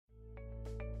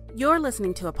You're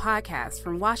listening to a podcast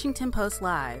from Washington Post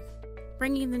Live,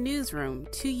 bringing the newsroom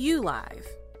to you live.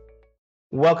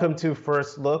 Welcome to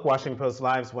First Look, Washington Post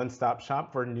Live's one-stop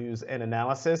shop for news and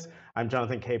analysis. I'm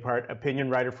Jonathan Capehart, opinion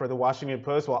writer for the Washington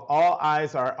Post. While all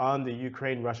eyes are on the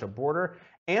Ukraine-Russia border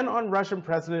and on Russian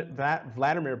President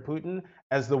Vladimir Putin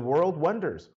as the world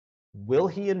wonders, will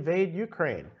he invade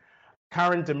Ukraine?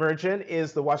 Karen Demerjen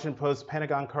is the Washington Post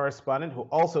Pentagon correspondent who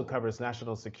also covers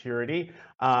national security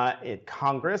in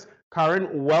Congress.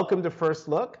 Karen, welcome to First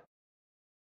Look.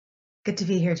 Good to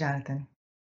be here, Jonathan.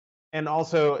 And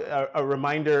also a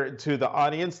reminder to the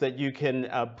audience that you can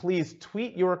please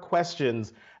tweet your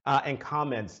questions and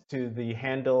comments to the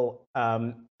handle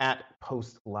at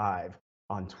Post Live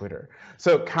on Twitter.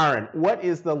 So Karen, what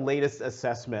is the latest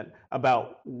assessment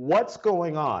about what's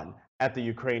going on at the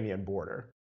Ukrainian border?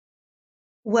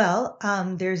 Well,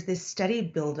 there's this steady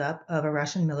buildup of a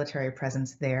Russian military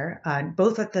presence there,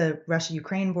 both at the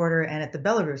Russia-Ukraine border and at the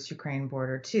Belarus-Ukraine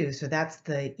border, too. So that's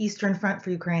the Eastern Front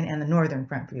for Ukraine and the Northern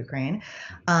Front for Ukraine.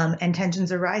 And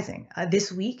tensions are rising.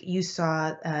 This week, you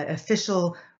saw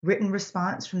official written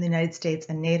response from the United States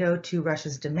and NATO to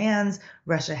Russia's demands.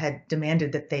 Russia had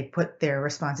demanded that they put their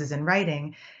responses in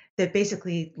writing. That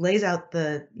basically lays out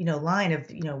the line of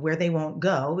where they won't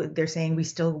go. They're saying we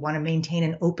still want to maintain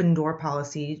an open door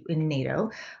policy in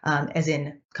NATO, as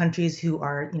in countries who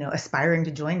are aspiring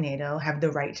to join NATO have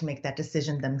the right to make that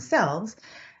decision themselves.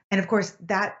 And of course,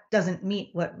 that doesn't meet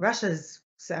what Russia's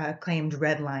claimed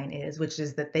red line is, which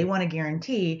is that they want to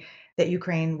guarantee that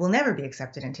Ukraine will never be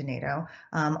accepted into NATO,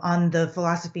 on the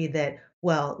philosophy that,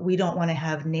 well, we don't want to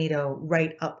have NATO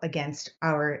right up against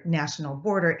our national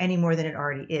border any more than it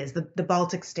already is. The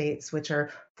Baltic states, which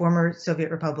are former Soviet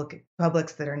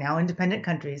republics that are now independent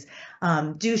countries,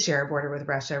 do share a border with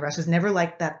Russia. Russia's never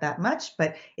liked that much,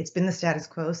 but it's been the status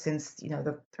quo since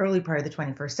the early part of the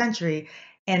 21st century.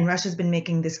 And Russia's been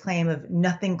making this claim of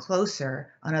nothing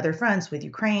closer on other fronts with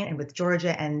Ukraine and with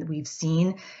Georgia. And we've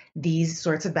seen these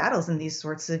sorts of battles and these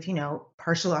sorts of,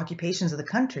 partial occupations of the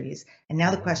countries. And now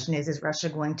the question is Russia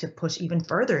going to push even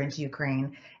further into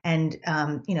Ukraine and,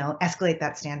 escalate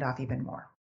that standoff even more?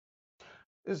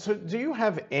 So do you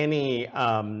have any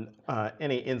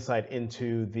insight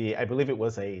into I believe it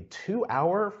was a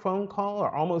 2-hour phone call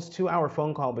or almost 2-hour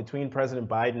phone call between President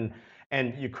Biden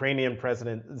and Ukrainian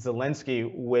President Zelensky,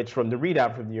 which from the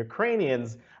readout from the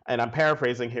Ukrainians, and I'm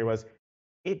paraphrasing here, was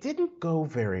it didn't go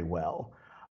very well.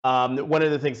 One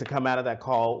of the things that come out of that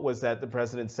call was that the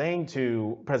President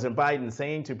Biden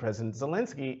saying to President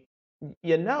Zelensky,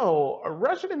 a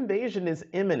Russian invasion is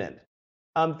imminent.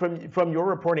 From your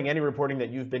reporting, any reporting that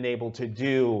you've been able to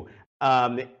do,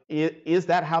 is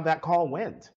that how that call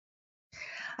went?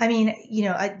 I mean,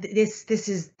 this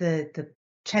is the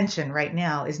tension right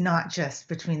now is not just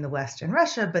between the West and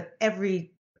Russia, but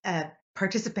every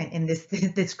participant in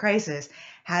this crisis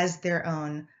has their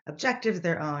own objectives,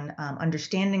 their own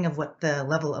understanding of what the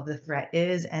level of the threat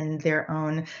is, and their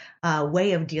own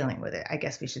way of dealing with it, I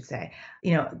guess we should say.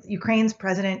 Ukraine's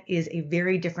president is a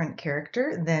very different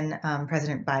character than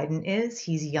President Biden is.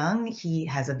 He's young. He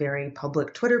has a very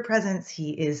public Twitter presence.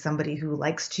 He is somebody who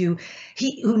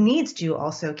who needs to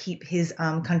also keep his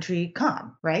country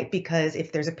calm, right? Because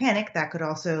if there's a panic, that could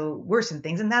also worsen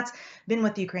things. And that's been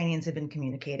what the Ukrainians have been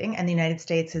communicating. And the United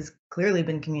States has clearly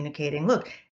been communicating, look,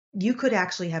 you could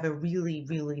actually have a really,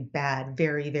 really bad,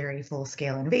 very, very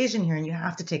full-scale invasion here, and you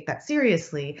have to take that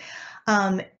seriously.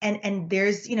 And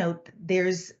there's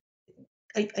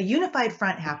a unified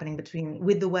front happening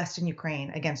with the West and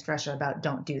Ukraine against Russia about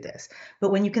don't do this.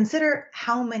 But when you consider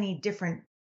how many different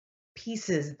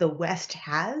pieces the West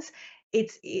has,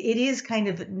 it is kind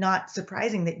of not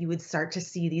surprising that you would start to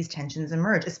see these tensions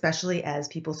emerge, especially as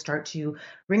people start to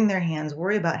wring their hands,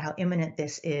 worry about how imminent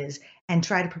this is, and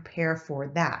try to prepare for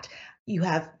that. You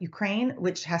have Ukraine,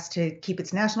 which has to keep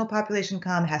its national population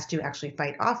calm, has to actually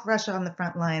fight off Russia on the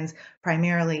front lines,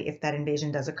 primarily if that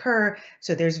invasion does occur.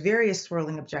 So there's various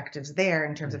swirling objectives there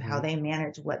in terms of how they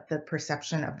manage what the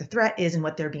perception of the threat is and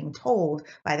what they're being told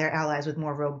by their allies with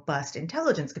more robust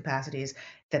intelligence capacities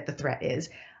that the threat is.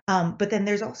 But then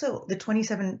there's also the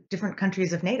 27 different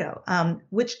countries of NATO,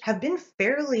 which have been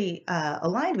fairly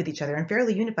aligned with each other and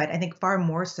fairly unified, I think far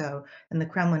more so than the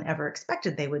Kremlin ever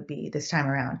expected they would be this time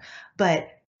around. But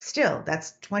still,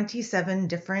 that's 27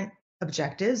 different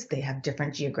objectives. They have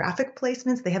different geographic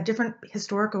placements. They have different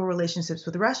historical relationships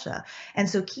with Russia. And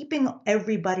so keeping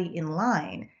everybody in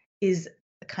line is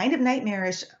a kind of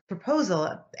nightmarish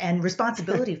proposal and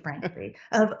responsibility, frankly,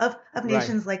 of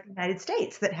nations like the United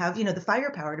States that have, the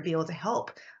firepower to be able to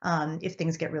help if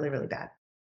things get really, really bad.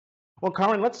 Well,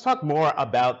 Karen, let's talk more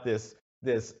about this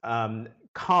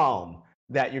calm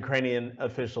that Ukrainian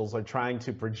officials are trying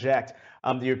to project.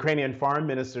 The Ukrainian foreign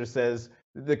minister says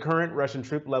the current Russian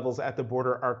troop levels at the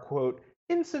border are, quote,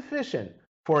 insufficient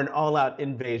for an all out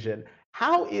invasion.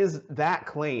 How is that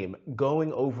claim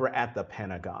going over at the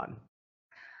Pentagon?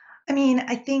 I mean,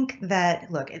 I think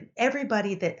that, look,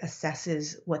 everybody that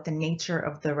assesses what the nature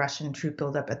of the Russian troop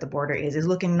buildup at the border is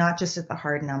looking not just at the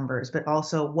hard numbers, but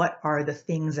also what are the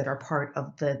things that are part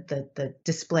of the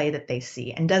display that they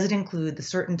see. And does it include the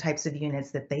certain types of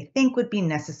units that they think would be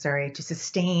necessary to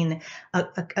sustain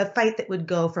a fight that would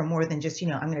go for more than just,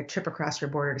 I'm going to trip across your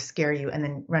border to scare you and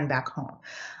then run back home.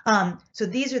 So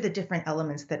these are the different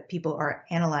elements that people are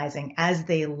analyzing as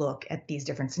they look at these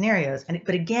different scenarios.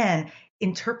 But again,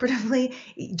 interpretively,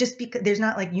 just because there's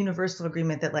not like universal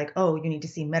agreement that like, oh, you need to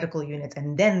see medical units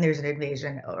and then there's an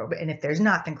invasion, and if there's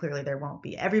not, then clearly there won't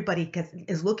be. Everybody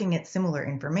is looking at similar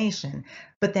information,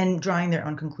 but then drawing their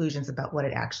own conclusions about what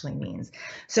it actually means.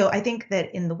 So I think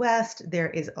that in the West, there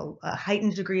is a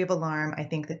heightened degree of alarm. I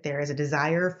think that there is a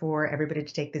desire for everybody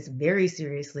to take this very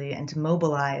seriously and to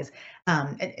mobilize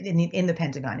in the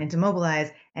Pentagon and to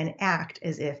mobilize and act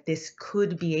as if this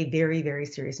could be a very, very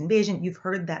serious invasion. You've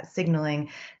heard that signaling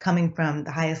coming from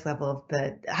the highest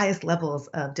levels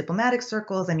of diplomatic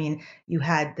circles. I mean, you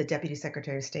had the Deputy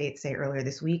Secretary of State say earlier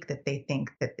this week that they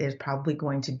think that there's probably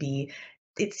going to be,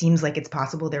 it seems like it's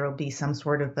possible there will be some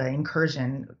sort of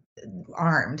incursion,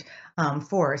 armed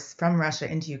force from Russia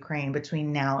into Ukraine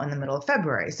between now and the middle of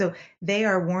February. So they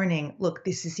are warning, look,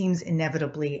 this seems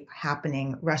inevitably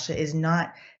happening. Russia is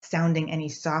not sounding any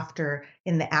softer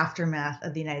in the aftermath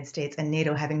of the United States and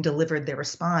NATO having delivered their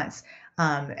response.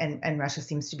 And Russia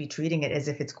seems to be treating it as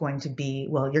if it's going to be,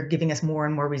 well, you're giving us more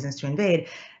and more reasons to invade.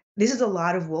 This is a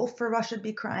lot of wolf for Russia to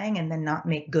be crying and then not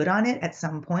make good on it at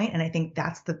some point. And I think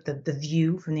that's the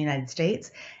view from the United States.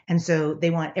 And so they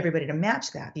want everybody to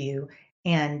match that view.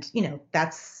 And,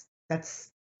 that's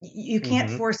you can't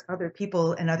Hmm. force other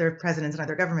people and other presidents and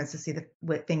other governments to see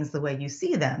things the way you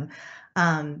see them.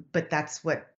 But that's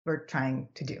what we're trying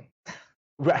to do.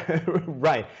 Right,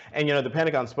 right. And the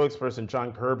Pentagon spokesperson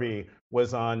John Kirby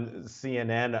was on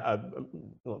CNN,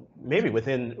 well, maybe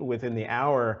within the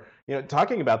hour,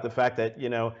 talking about the fact that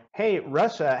hey,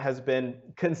 Russia has been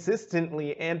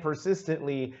consistently and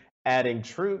persistently adding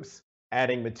troops,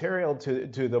 adding material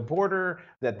to the border.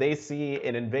 That they see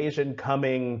an invasion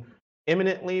coming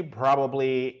imminently,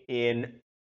 probably in,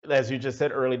 as you just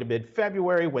said, early to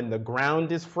mid-February, when the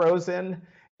ground is frozen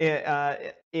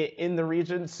in the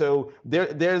region. So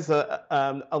there's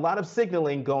a lot of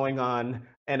signaling going on,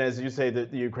 and as you say, the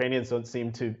Ukrainians don't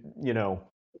seem to,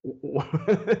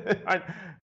 I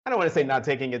don't want to say not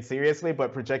taking it seriously,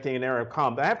 but projecting an air of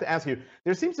calm. But I have to ask you,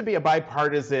 there seems to be a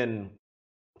bipartisan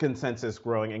consensus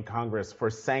growing in Congress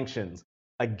for sanctions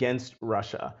against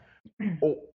Russia.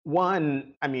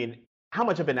 One, I mean, how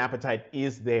much of an appetite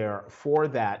is there for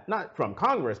that, not from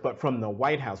Congress, but from the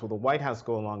White House? Will the White House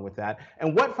go along with that?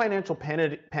 And what financial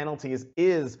penalties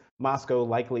is Moscow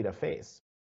likely to face?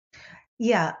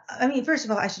 Yeah, I mean, first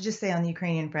of all, I should just say on the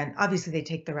Ukrainian front, obviously they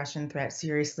take the Russian threat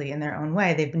seriously in their own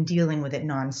way. They've been dealing with it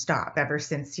nonstop ever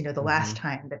since, the last Hmm.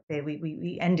 time that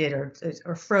we ended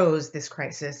or froze this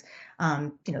crisis.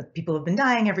 People have been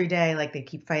dying every day, like they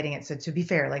keep fighting it. So to be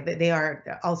fair, like they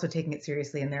are also taking it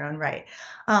seriously in their own right.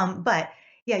 But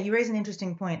yeah, you raise an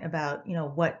interesting point about,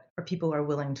 what people are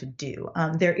willing to do.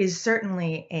 There is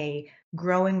certainly a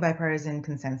growing bipartisan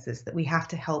consensus that we have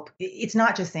to help. It's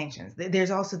not just sanctions.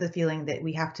 There's also the feeling that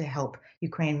we have to help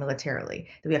Ukraine militarily,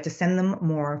 that we have to send them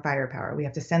more firepower. We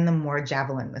have to send them more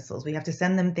Javelin missiles. We have to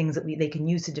send them things that they can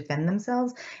use to defend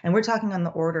themselves. And we're talking on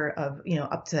the order of,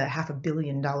 up to $500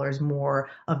 million more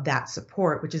of that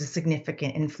support, which is a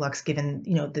significant influx given,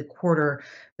 the $250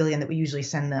 million that we usually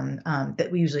send them,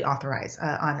 that we usually authorize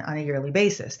on a yearly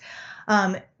basis.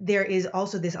 There is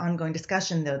also this ongoing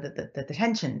discussion, though, that the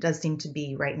tension does seem to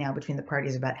be right now between the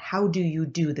parties about how do you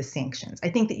do the sanctions. I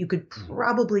think that you could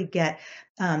probably get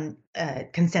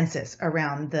consensus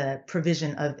around the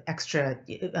provision of extra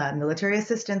military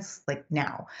assistance like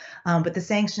now. But the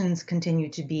sanctions continue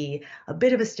to be a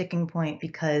bit of a sticking point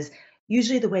because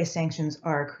usually the way sanctions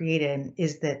are created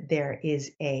is that there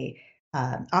is a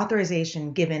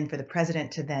authorization given for the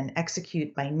president to then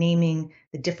execute by naming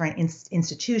the different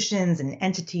institutions and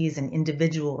entities and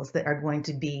individuals that are going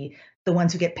to be the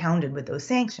ones who get pounded with those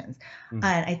sanctions. Hmm.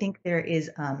 And I think there is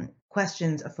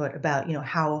questions afoot about,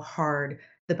 how hard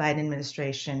the Biden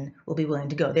administration will be willing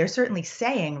to go. They're certainly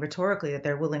saying rhetorically that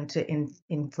they're willing to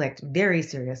inflict very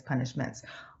serious punishments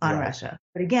on Right. Russia.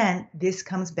 But again, this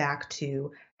comes back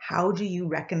to how do you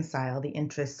reconcile the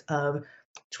interests of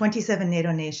 27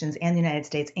 NATO nations and the United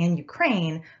States and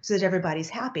Ukraine so that everybody's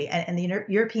happy. And the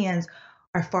Europeans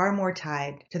are far more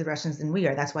tied to the Russians than we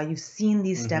are. That's why you've seen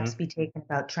these steps be taken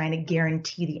about trying to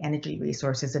guarantee the energy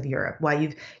resources of Europe.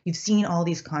 Why you've seen all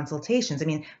these consultations. I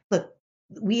mean, look,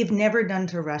 we have never done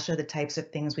to Russia the types of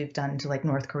things we've done to like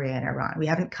North Korea and Iran. We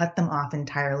haven't cut them off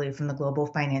entirely from the global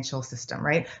financial system,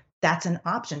 right? That's an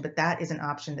option, but that is an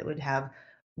option that would have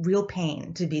real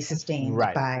pain to be sustained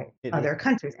Right. by other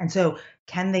countries. And so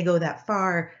can they go that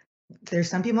far? There's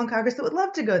some people in Congress that would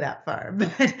love to go that far,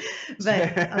 but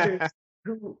others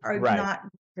who are not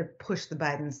to push the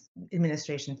Biden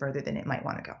administration further than it might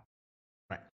want to go.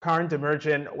 Right. Karin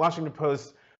Demirjian, Washington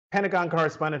Post Pentagon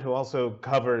correspondent who also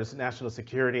covers national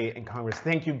security and Congress.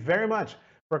 Thank you very much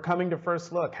for coming to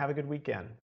First Look. Have a good weekend.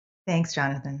 Thanks,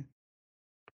 Jonathan.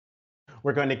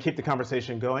 We're going to keep the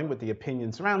conversation going with the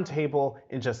Opinions Roundtable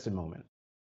in just a moment.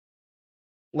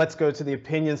 Let's go to the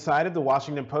opinion side of the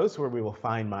Washington Post, where we will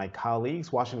find my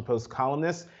colleagues, Washington Post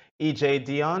columnists E.J.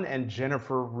 Dionne and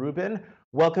Jennifer Rubin.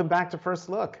 Welcome back to First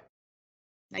Look.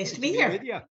 Nice to be here. With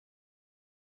you.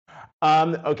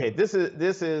 Okay, this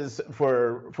is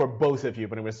for both of you,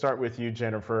 but I'm going to start with you,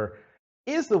 Jennifer.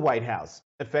 Is the White House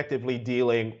effectively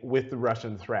dealing with the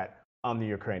Russian threat on the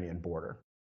Ukrainian border?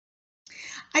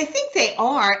 I think they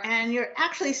are, and you're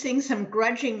actually seeing some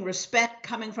grudging respect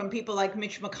coming from people like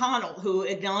Mitch McConnell, who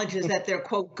acknowledges that they're,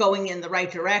 quote, going in the right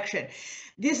direction.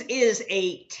 This is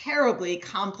a terribly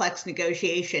complex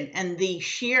negotiation, and the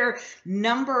sheer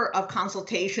number of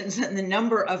consultations and the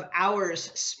number of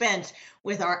hours spent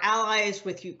with our allies,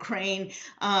 with Ukraine,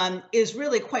 is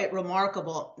really quite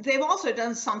remarkable. They've also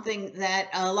done something that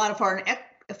a lot of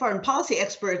foreign policy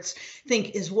experts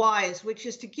think is wise, which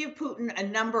is to give Putin a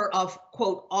number of,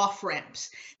 quote,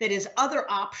 off-ramps. That is, other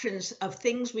options of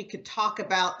things we could talk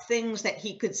about, things that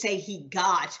he could say he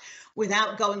got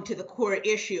without going to the core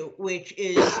issue, which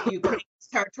is Ukraine's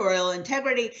territorial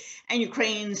integrity and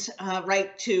Ukraine's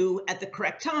right to, at the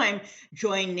correct time,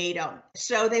 join NATO.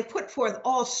 So they've put forth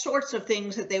all sorts of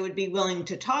things that they would be willing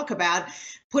to talk about,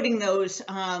 putting those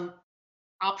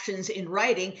options in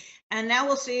writing. And now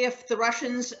we'll see if the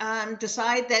Russians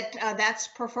decide that that's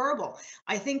preferable.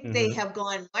 I think they have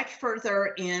gone much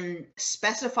further in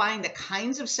specifying the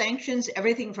kinds of sanctions,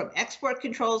 everything from export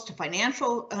controls to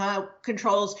financial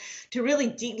controls, to really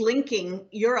delinking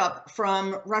Europe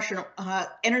from Russian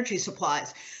energy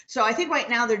supplies. So I think right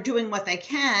now they're doing what they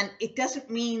can. It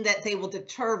doesn't mean that they will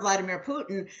deter Vladimir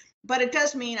Putin, but it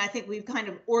does mean I think we've kind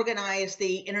of organized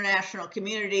the international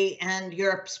community and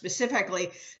Europe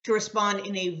specifically to respond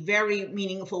in a very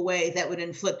meaningful way that would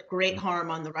inflict great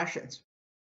harm on the Russians.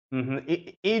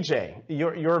 EJ,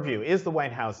 your view, is the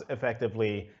White House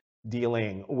effectively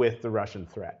dealing with the Russian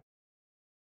threat?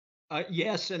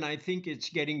 Yes, and I think it's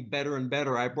getting better and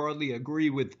better. I broadly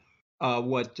agree with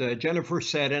what Jennifer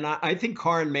said, and I think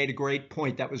Karin made a great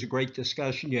point. That was a great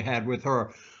discussion you had with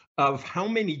her, of how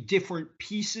many different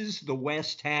pieces the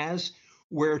West has.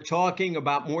 We're talking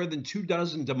about more than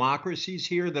 24 democracies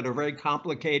here that are very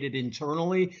complicated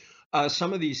internally.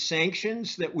 Some of these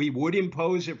sanctions that we would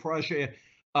impose if Russia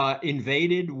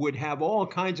invaded would have all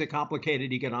kinds of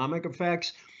complicated economic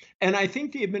effects. And I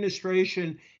think the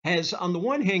administration has, on the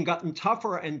one hand, gotten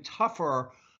tougher and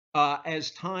tougher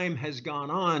as time has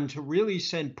gone on to really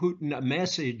send Putin a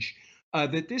message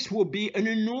that this will be an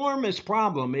enormous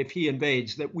problem if he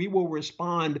invades, that we will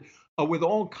respond with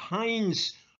all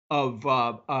kinds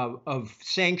of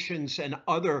sanctions and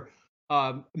other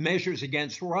measures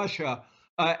against Russia.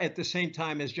 At the same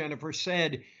time, as Jennifer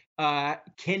said,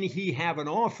 can he have an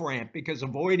off-ramp? Because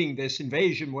avoiding this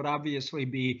invasion would obviously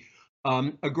be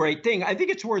a great thing. I think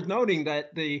it's worth noting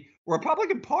that the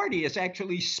Republican Party is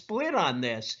actually split on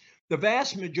this. The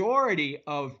vast majority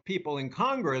of people in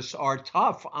Congress are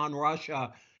tough on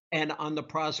Russia and on the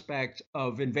prospect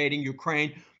of invading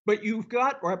Ukraine. But you've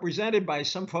got, represented by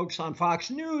some folks on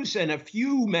Fox News and a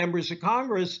few members of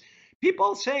Congress,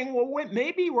 people saying, well, wait,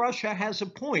 maybe Russia has a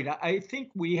point. I think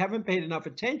we haven't paid enough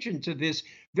attention to this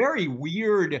very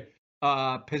weird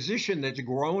position that's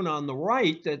grown on the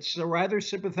right that's rather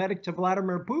sympathetic to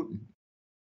Vladimir Putin.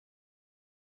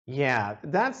 Yeah,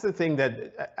 that's the thing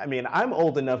that, I mean, I'm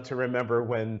old enough to remember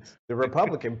when the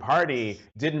Republican Party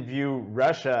didn't view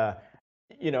Russia,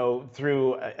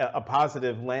 through a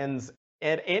positive lens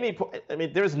at any point. I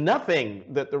mean, there's nothing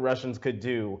that the Russians could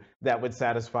do that would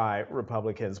satisfy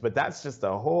Republicans, but that's just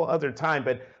a whole other time.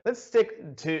 But let's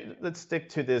stick to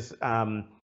this,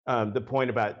 the point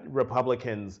about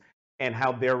Republicans and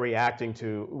how they're reacting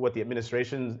to what the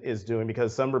administration is doing,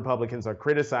 because some Republicans are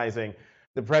criticizing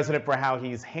the president for how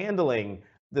he's handling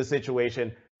the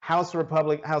situation. House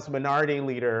Minority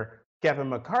Leader Kevin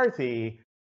McCarthy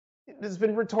has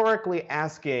been rhetorically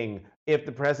asking if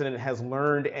the president has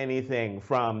learned anything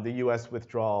from the U.S.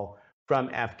 withdrawal from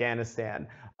Afghanistan.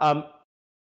 Um,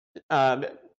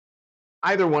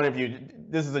 Either one of you,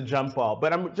 this is a jump ball,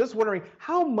 but I'm just wondering of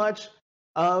how much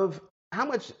of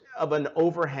an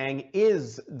overhang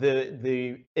is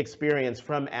the experience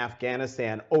from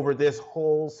Afghanistan over this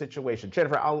whole situation?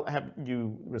 Jennifer, I'll have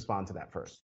you respond to that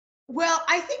first. Well,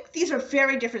 I think these are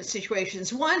very different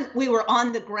situations. One, we were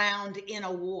on the ground in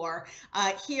a war.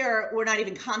 Here, we're not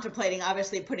even contemplating,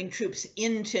 obviously, putting troops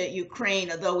into Ukraine,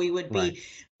 although we would be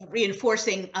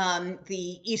reinforcing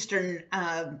the eastern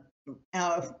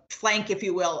flank, if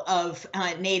you will, of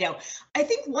NATO. I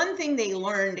think one thing they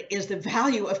learned is the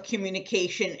value of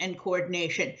communication and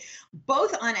coordination,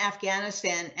 both on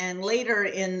Afghanistan and later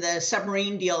in the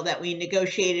submarine deal that we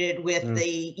negotiated with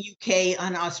the UK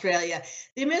on Australia.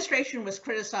 The administration was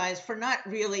criticized for not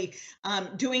really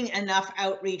doing enough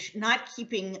outreach, not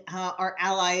keeping our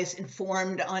allies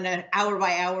informed on an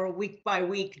hour-by-hour,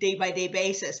 week-by-week, day-by-day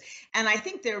basis. And I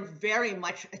think they're very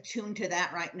much attuned to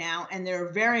that right now, and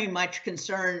they're very much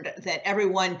concerned that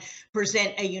everyone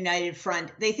present a united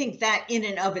front. They think that in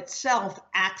and of itself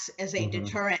acts as a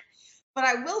deterrent. But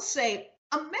I will say,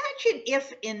 imagine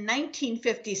if in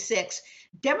 1956,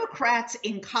 Democrats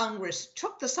in Congress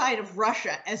took the side of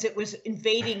Russia as it was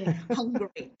invading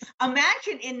Hungary.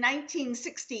 Imagine in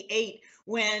 1968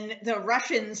 when the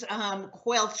Russians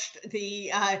quelched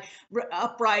the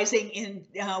uprising in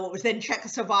what was then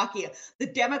Czechoslovakia. The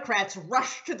Democrats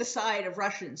rushed to the side of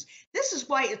Russians. This is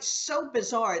why it's so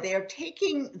bizarre. They are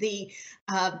taking the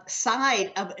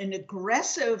side of an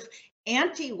aggressive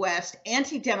anti-West,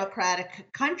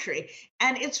 anti-democratic country.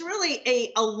 And it's really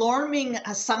a alarming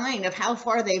sign of how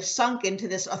far they've sunk into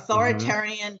this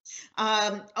authoritarian,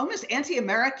 almost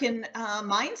anti-American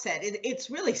mindset. It's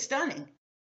really stunning.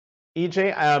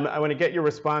 EJ, I want to get your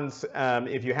response,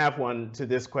 if you have one, to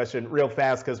this question real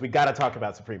fast, because we got to talk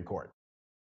about Supreme Court.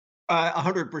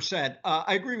 100%.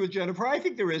 I agree with Jennifer. I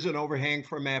think there is an overhang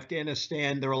from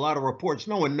Afghanistan. There are a lot of reports.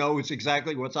 No one knows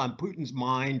exactly what's on Putin's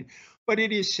mind, but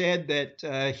it is said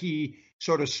that he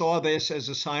sort of saw this as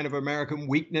a sign of American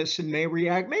weakness and may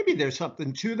react. Maybe there's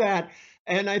something to that.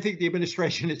 And I think the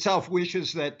administration itself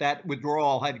wishes that that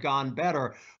withdrawal had gone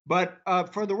better. But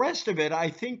for the rest of it, I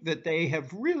think that they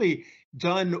have really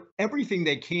done everything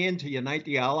they can to unite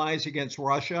the allies against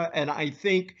Russia. And I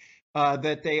think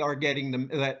that they are getting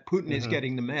that Putin is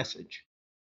getting the message.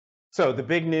 So the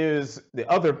big news, the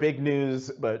other big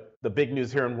news, but the big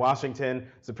news here in Washington,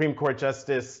 Supreme Court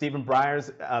Justice Stephen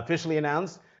Breyer officially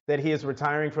announced that he is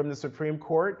retiring from the Supreme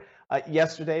Court.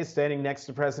 Yesterday, standing next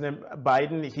to President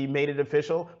Biden, he made it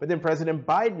official, but then President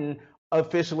Biden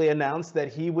officially announced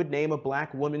that he would name a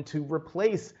Black woman to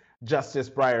replace Justice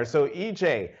Breyer. So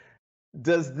EJ,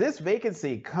 does this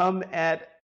vacancy come at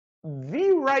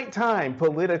the right time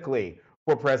politically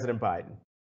for President Biden?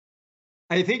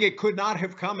 I think it could not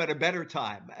have come at a better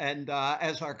time. And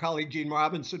as our colleague Gene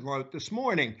Robinson wrote this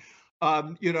morning,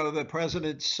 the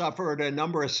president suffered a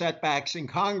number of setbacks in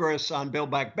Congress on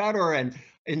Build Back Better, and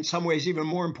in some ways, even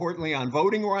more importantly, on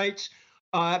voting rights.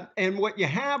 And what you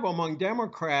have among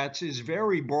Democrats is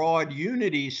very broad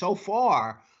unity so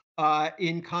far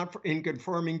in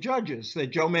confirming judges. That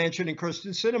Joe Manchin and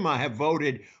Kyrsten Sinema have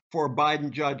voted for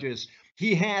Biden judges.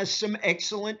 He has some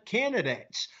excellent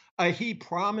candidates. He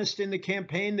promised in the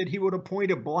campaign that he would appoint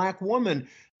a Black woman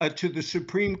to the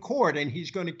Supreme Court, and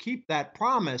he's going to keep that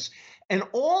promise. And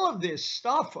all of this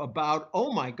stuff about,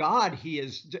 oh my God, he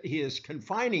is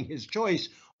confining his choice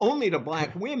only to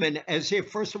Black women, as if,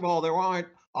 first of all, there aren't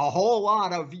a whole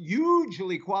lot of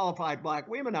hugely qualified Black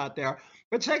women out there.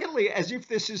 But secondly, as if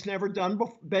this has never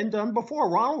been done before.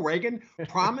 Ronald Reagan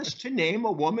promised to name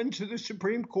a woman to the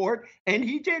Supreme Court, and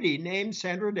he did. He named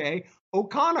Sandra Day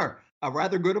O'Connor, a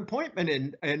rather good appointment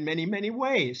in many, many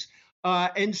ways.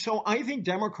 And so I think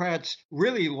Democrats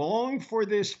really long for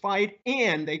this fight,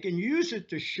 and they can use it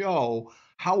to show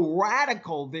how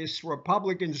radical this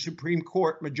Republican Supreme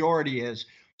Court majority is.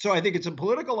 So I think it's a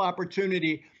political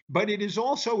opportunity, but it is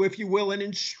also, if you will, an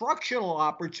instructional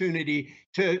opportunity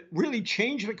to really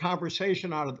change the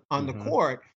conversation on the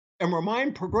court and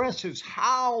remind progressives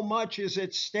how much is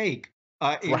at stake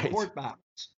in court battles.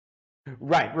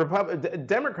 Right.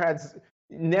 Democrats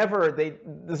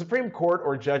the Supreme Court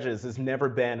or judges has never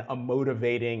been a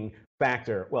motivating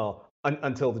factor. Well,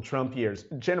 until the Trump years.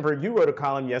 Jennifer, you wrote a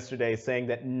column yesterday saying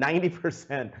that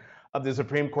 90% of the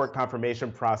Supreme Court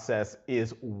confirmation process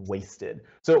is wasted.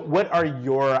 So what are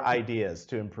your ideas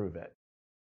to improve it?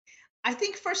 I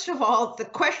think, first of all, the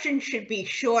question should be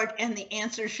short and the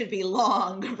answer should be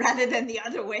long rather than the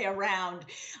other way around.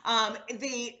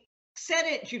 The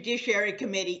Senate Judiciary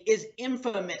Committee is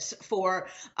infamous for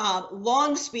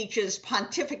long speeches,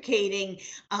 pontificating,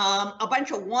 a bunch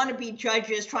of wannabe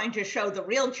judges trying to show the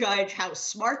real judge how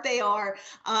smart they are.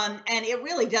 And it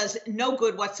really does no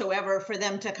good whatsoever for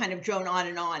them to kind of drone on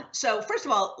and on. So first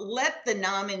of all, let the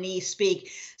nominee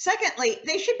speak. Secondly,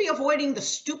 they should be avoiding the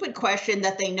stupid question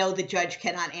that they know the judge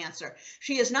cannot answer.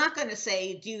 She is not going to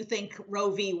say, do you think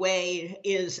Roe v. Wade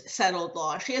is settled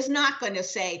law? She is not going to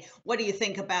say, what do you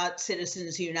think about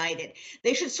Citizens United?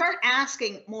 They should start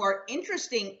asking more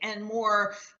interesting and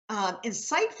more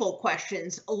insightful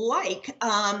questions like,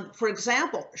 for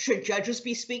example, should judges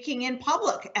be speaking in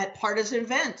public at partisan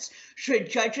events? Should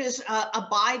judges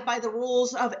abide by the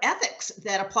rules of ethics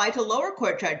that apply to lower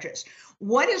court judges?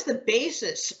 What is the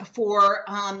basis for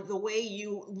the way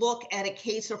you look at a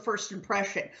case of first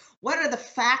impression? What are the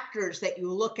factors that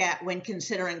you look at when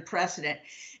considering precedent?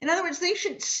 In other words, they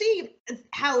should see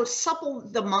how supple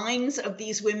the minds of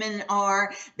these women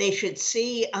are. They should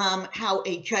see how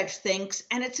a judge thinks.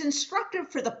 And it's instructive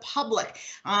for the public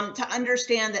to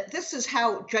understand that this is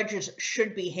how judges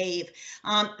should behave.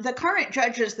 The current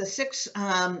judges, the six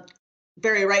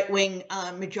very right-wing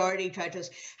majority judges,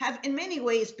 have in many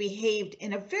ways behaved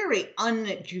in a very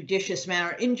injudicious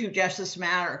manner,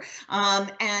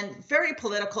 and very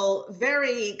political,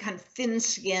 very kind of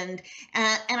thin-skinned.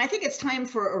 And I think it's time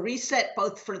for a reset,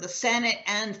 both for the Senate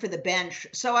and for the bench.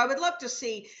 So I would love to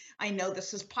see, I know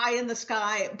this is pie in the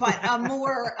sky, but a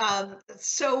more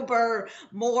sober,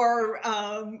 more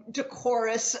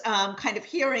decorous kind of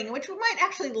hearing, in which we might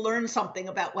actually learn something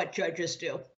about what judges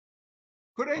do.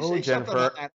 Could I say something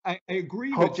on that? I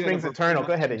agree Hope with springs Jennifer. eternal.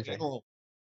 Go ahead, in AJ. general,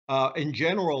 in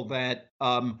general, that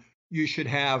you should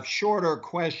have shorter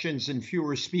questions and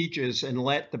fewer speeches and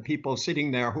let the people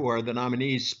sitting there who are the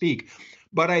nominees speak.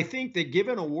 But I think that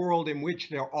given a world in which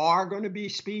there are going to be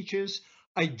speeches,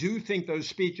 I do think those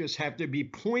speeches have to be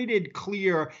pointed,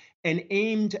 clear, and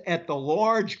aimed at the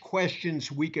large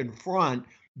questions we confront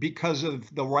because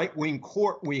of the right-wing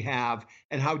court we have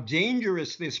and how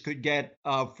dangerous this could get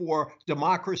for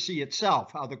democracy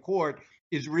itself, how the court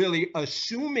is really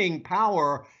assuming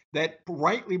power that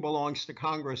rightly belongs to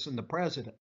Congress and the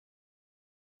president.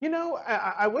 You know,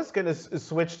 I was going to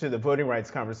switch to the voting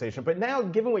rights conversation, but now,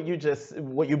 given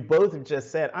what you both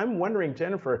just said, I'm wondering,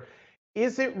 Jennifer,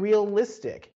 is it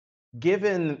realistic,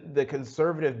 given the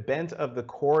conservative bent of the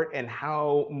court and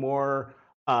how more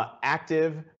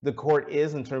active the court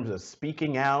is in terms of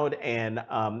speaking out and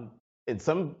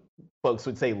some folks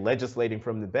would say legislating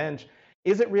from the bench,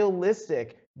 is it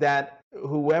realistic that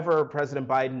whoever President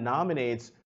Biden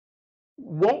nominates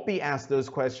won't be asked those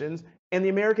questions and the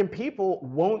American people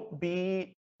won't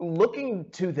be looking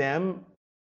to them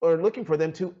or looking for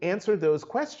them to answer those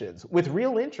questions with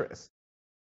real interest?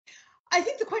 I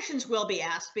think the questions will be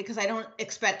asked because I don't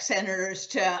expect senators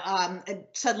to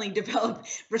suddenly develop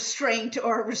restraint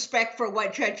or respect for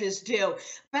what judges do.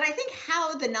 But I think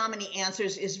how the nominee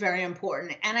answers is very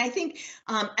important. And I think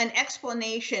an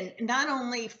explanation not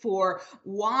only for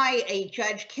why a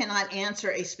judge cannot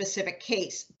answer a specific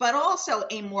case, but also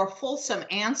a more fulsome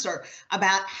answer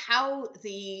about how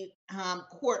the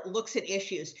court looks at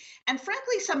issues, and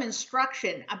frankly, some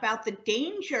instruction about the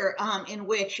danger in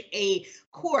which a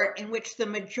court in which the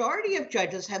majority of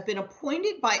judges have been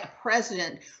appointed by a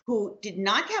president who did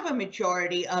not have a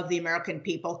majority of the American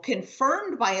people,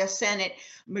 confirmed by a Senate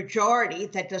majority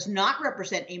that does not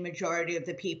represent a majority of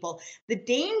the people, the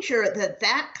danger that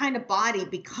that kind of body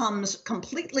becomes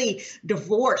completely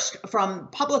divorced from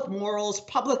public morals,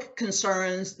 public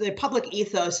concerns, the public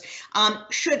ethos,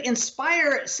 should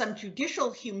inspire some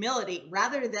judicial humility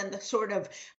rather than the sort of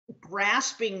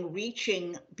grasping,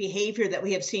 reaching behavior that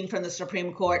we have seen from the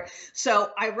Supreme Court.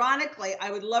 So ironically, I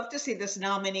would love to see this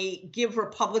nominee give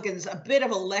Republicans a bit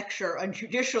of a lecture on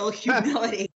judicial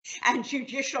humility and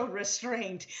judicial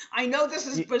restraint. I know this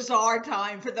is bizarre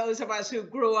time for those of us who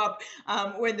grew up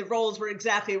when the roles were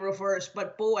exactly reversed,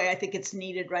 but boy, I think it's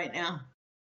needed right now.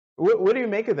 What do you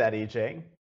make of that, EJ?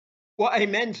 Well,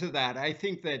 amen to that. I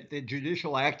think that the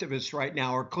judicial activists right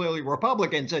now are clearly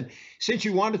Republicans. And since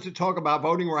you wanted to talk about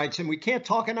voting rights, and we can't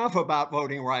talk enough about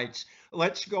voting rights,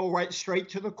 let's go right straight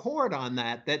to the court on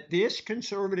that, that this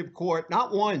conservative court,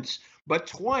 not once, but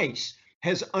twice,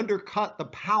 has undercut the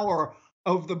power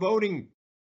of the Voting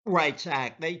Rights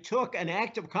Act. They took an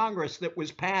act of Congress that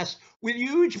was passed with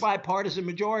huge bipartisan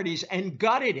majorities and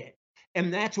gutted it.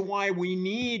 And that's why we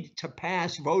need to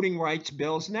pass voting rights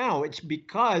bills now. It's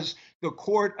because the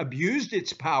court abused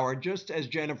its power, just as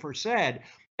Jennifer said,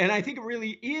 And I think it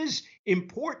really is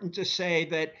important to say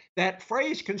that that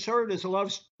phrase conservatives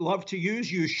love to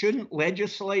use, you shouldn't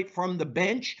legislate from the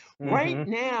bench. Right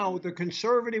now, the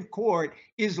conservative court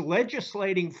is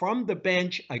legislating from the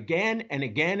bench again and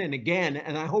again and again.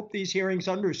 And I hope these hearings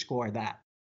underscore that.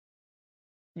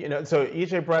 You know, so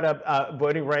EJ brought up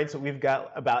voting rights. We've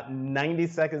got about 90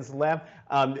 seconds left.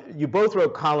 You both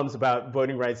wrote columns about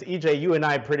voting rights. EJ, you and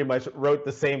I pretty much wrote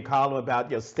the same column about,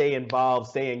 you know, stay involved,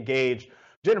 stay engaged.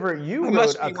 Jennifer, you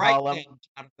wrote a column.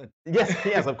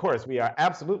 Yes, of course, we are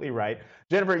absolutely right.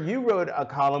 Jennifer, you wrote a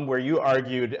column where you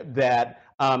argued that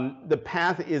the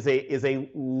path is a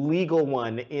legal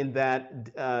one in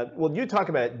that, well, you talk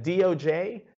about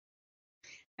DOJ.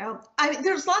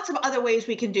 There's lots of other ways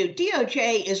we can do.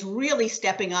 DOJ is really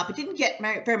stepping up. It didn't get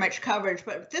very much coverage,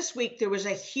 but this week there was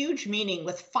a huge meeting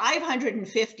with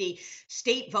 550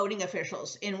 state voting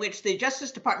officials in which the Justice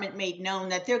Department made known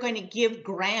that they're going to give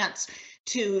grants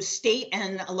to state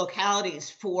and localities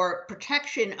for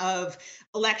protection of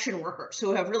election workers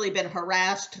who have really been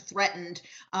harassed, threatened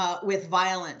with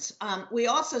violence. We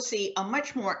also see a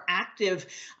much more active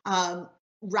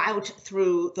route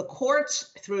through the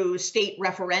courts, through state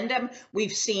referendum.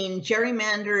 We've seen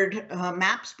gerrymandered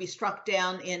maps be struck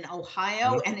down in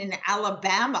Ohio and in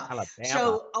Alabama.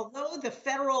 So although the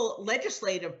federal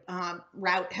legislative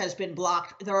route has been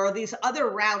blocked, there are these other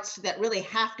routes that really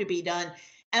have to be done.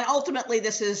 And ultimately,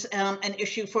 this is an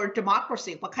issue for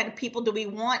democracy. What kind of people do we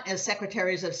want as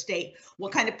secretaries of state?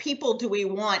 What kind of people do we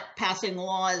want passing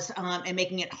laws and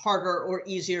making it harder or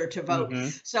easier to vote?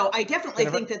 So I definitely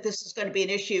think that this is going to be an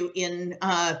issue in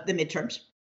the midterms.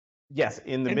 Yes,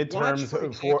 in the midterms,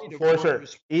 for sure.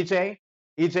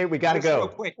 EJ, we got to go. Real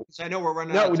quick, because I know we're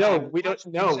running out of time. We don't.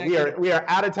 No, we are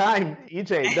out of time.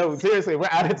 EJ, no, seriously, we're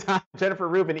out of time. Jennifer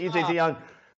Rubin, EJ Dionne,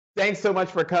 thanks so much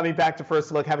for coming back to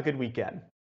First Look. Have a good weekend.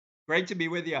 Great to be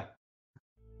with you.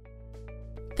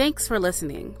 Thanks for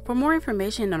listening. For more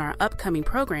information on our upcoming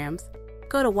programs,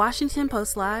 go to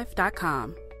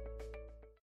WashingtonPostLive.com.